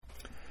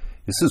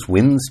This is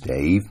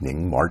Wednesday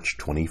evening, March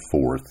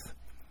 24th.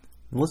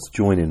 Let's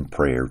join in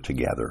prayer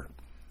together.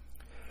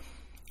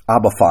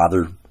 Abba,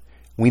 Father,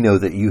 we know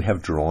that you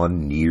have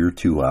drawn near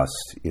to us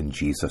in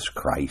Jesus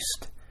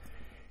Christ.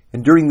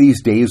 And during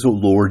these days, O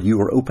Lord, you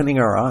are opening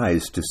our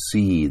eyes to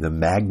see the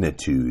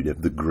magnitude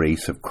of the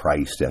grace of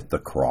Christ at the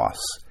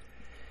cross.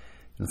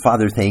 And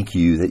Father, thank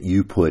you that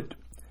you put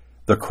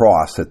the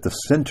cross at the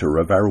center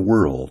of our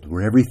world,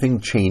 where everything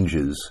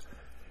changes.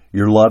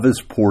 Your love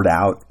is poured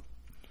out.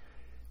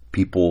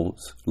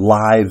 People's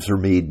lives are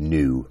made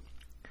new.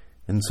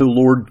 And so,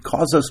 Lord,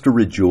 cause us to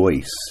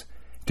rejoice,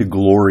 to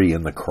glory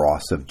in the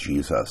cross of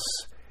Jesus.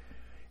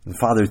 And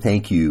Father,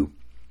 thank you.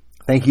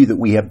 Thank you that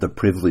we have the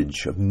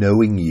privilege of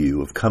knowing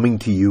you, of coming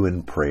to you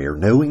in prayer,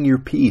 knowing your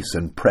peace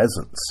and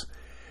presence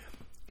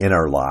in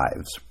our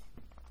lives.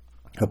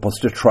 Help us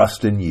to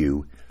trust in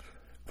you,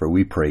 for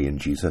we pray in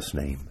Jesus'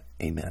 name.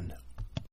 Amen.